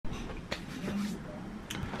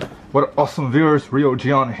What up, awesome viewers, Rio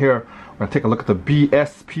Gian here. We're gonna take a look at the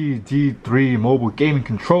BSP D3 mobile gaming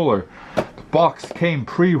controller. The box came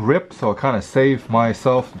pre-ripped, so I kind of saved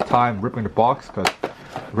myself the time ripping the box because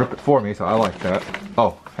rip it for me, so I like that.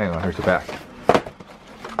 Oh, hang on, here's the back.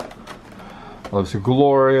 Loves the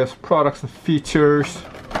glorious products and features.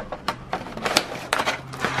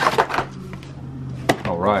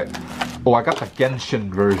 Alright. Oh, I got the Genshin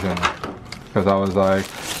version because I was like,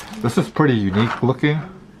 this is pretty unique looking.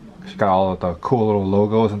 It's got all of the cool little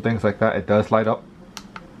logos and things like that. It does light up,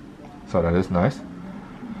 so that is nice.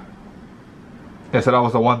 Yeah, so that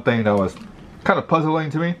was the one thing that was kind of puzzling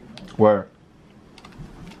to me, where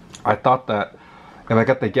I thought that if I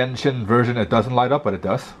got the Genshin version it doesn't light up, but it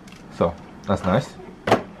does, so that's nice.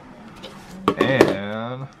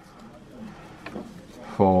 And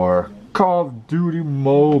for Call of Duty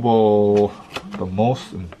Mobile, the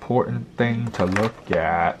most important thing to look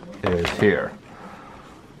at is here.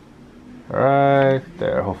 Right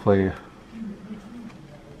there, hopefully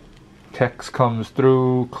text comes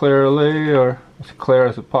through clearly, or as clear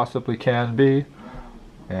as it possibly can be.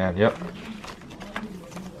 And yep.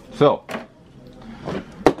 So,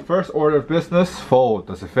 first order of business, fold.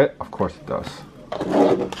 Does it fit? Of course it does.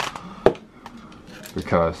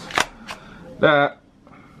 Because that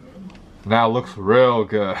now looks real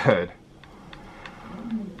good.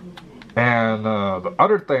 And the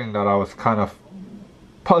other thing that I was kind of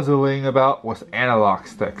puzzling about was analog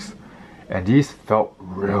sticks, and these felt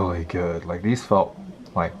really good. Like, these felt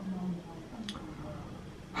like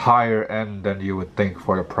higher end than you would think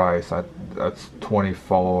for the price. That's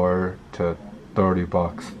 24 to 30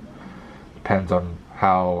 bucks. Depends on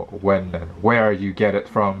how, when, and where you get it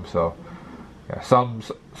from. So yeah,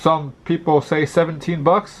 some people say 17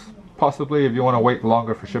 bucks, possibly if you want to wait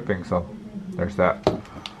longer for shipping. So there's that.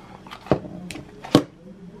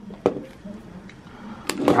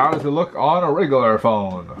 How does it look on a regular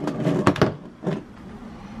phone?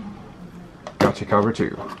 Got you covered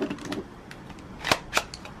too.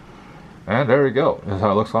 And there we go. This is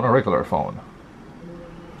how it looks on a regular phone.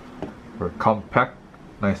 Very compact,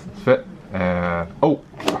 nice and fit. And oh,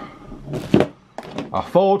 a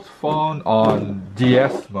fold phone on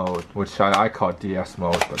DS mode, which I call DS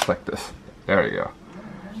mode, but it's like this. There you go.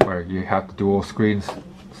 Where you have the dual screens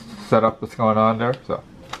setup that's going on there. So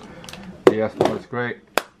DS mode is great.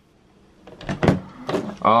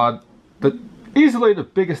 Easily the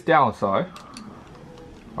biggest downside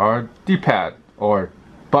are D-pad or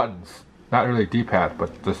buttons. Not really D-pad,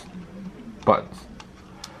 but just buttons.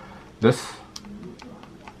 This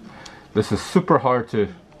is super hard to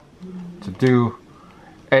do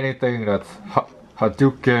anything that's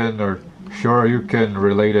Hadouken or Shoryuken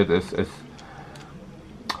related. Is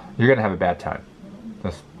you're gonna have a bad time.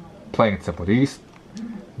 That's plain and simple.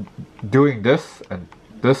 Doing this and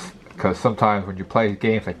this, because sometimes when you play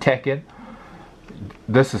games like Tekken,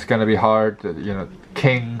 this is gonna be hard. You know,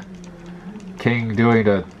 King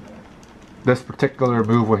doing this particular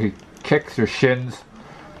move where he kicks your shins,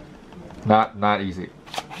 not easy.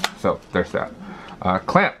 So there's that.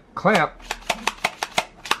 Clamp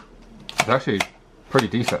is actually pretty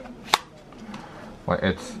decent. Like,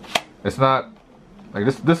 it's not like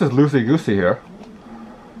this is loosey goosey here,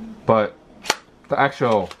 but the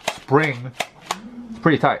actual spring is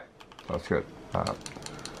pretty tight. That's good.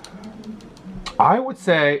 I would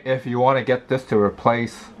say if you want to get this to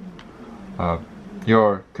replace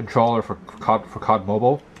your controller for COD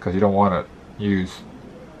Mobile, because you don't want to use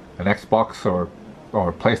an Xbox or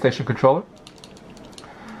PlayStation controller,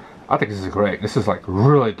 I think this is great. This is like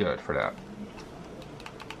really good for that.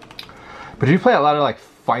 But if you play a lot of like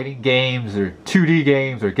fighting games or 2D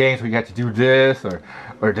games or games where you have to do this or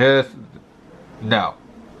this, no,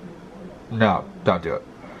 don't do it.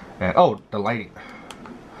 And oh, the lighting.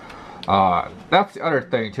 That's the other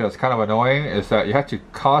thing too that's kind of annoying, is that you have to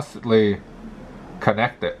constantly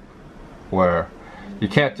connect it, where you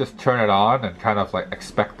can't just turn it on and kind of like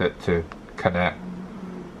expect it to connect,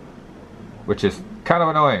 which is kind of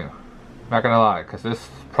annoying, not gonna lie, because this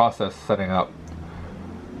process setting up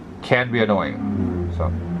can be annoying.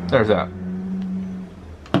 So there's that.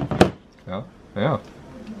 Yeah.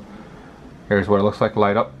 Here's what it looks like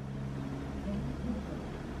light up.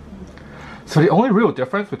 So the only real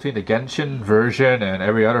difference between the Genshin version and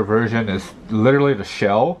every other version is literally the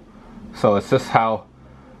shell. So it's just how,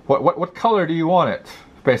 what color do you want it,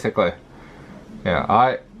 basically. Yeah,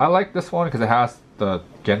 I like this one because it has the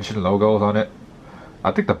Genshin logos on it.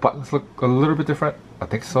 I think the buttons look a little bit different. I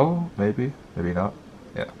think so, maybe not.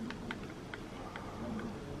 Yeah.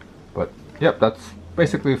 But yep, that's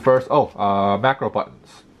basically first. Oh, macro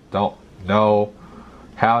buttons.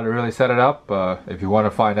 how to really set it up. If you want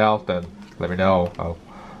to find out, then let me know.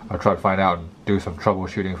 I'll try to find out and do some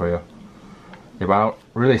troubleshooting for you. If I don't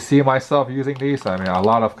really see myself using these, I mean, a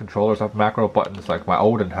lot of controllers have macro buttons. Like my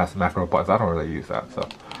Odin has macro buttons. I don't really use that. So,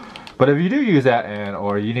 but if you do use that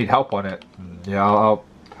or you need help on it, yeah,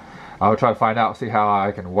 I'll try to find out, see how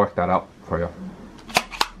I can work that out for you.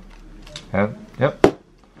 And yep,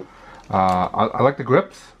 I like the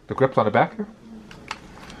grips on the back here.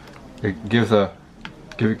 It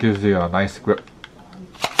gives you a nice grip.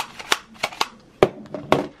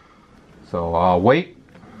 So weight.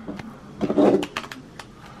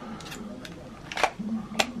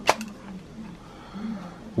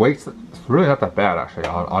 Weight's really not that bad actually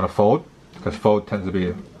on a Fold, because Fold tends to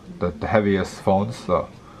be the heaviest phones. So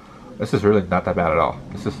this is really not that bad at all.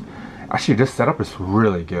 This setup is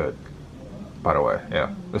really good. By the way,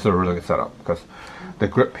 yeah, this is a really good setup because the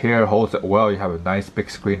grip here holds it well. You have a nice big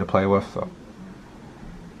screen to play with, so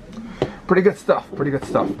pretty good stuff.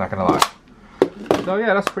 Not gonna lie. So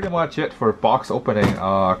yeah, that's pretty much it for box opening.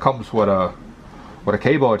 Comes with a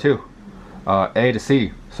cable too, A to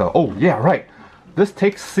C. So oh yeah, right. This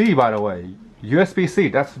takes C, by the way, USB-C.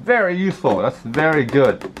 That's very useful. That's very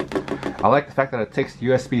good. I like the fact that it takes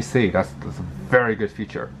USB-C. That's a very good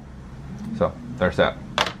feature. So there's that.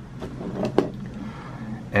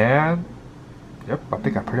 And yep, I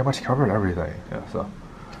think I pretty much covered everything. Yeah, so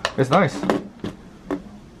it's nice.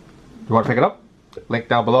 You want to pick it up? Link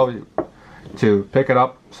down below to pick it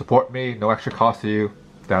up. Support me, no extra cost to you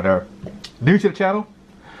down there. New to the channel?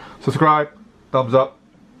 Subscribe, thumbs up,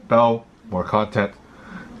 bell, more content.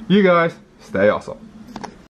 You guys stay awesome.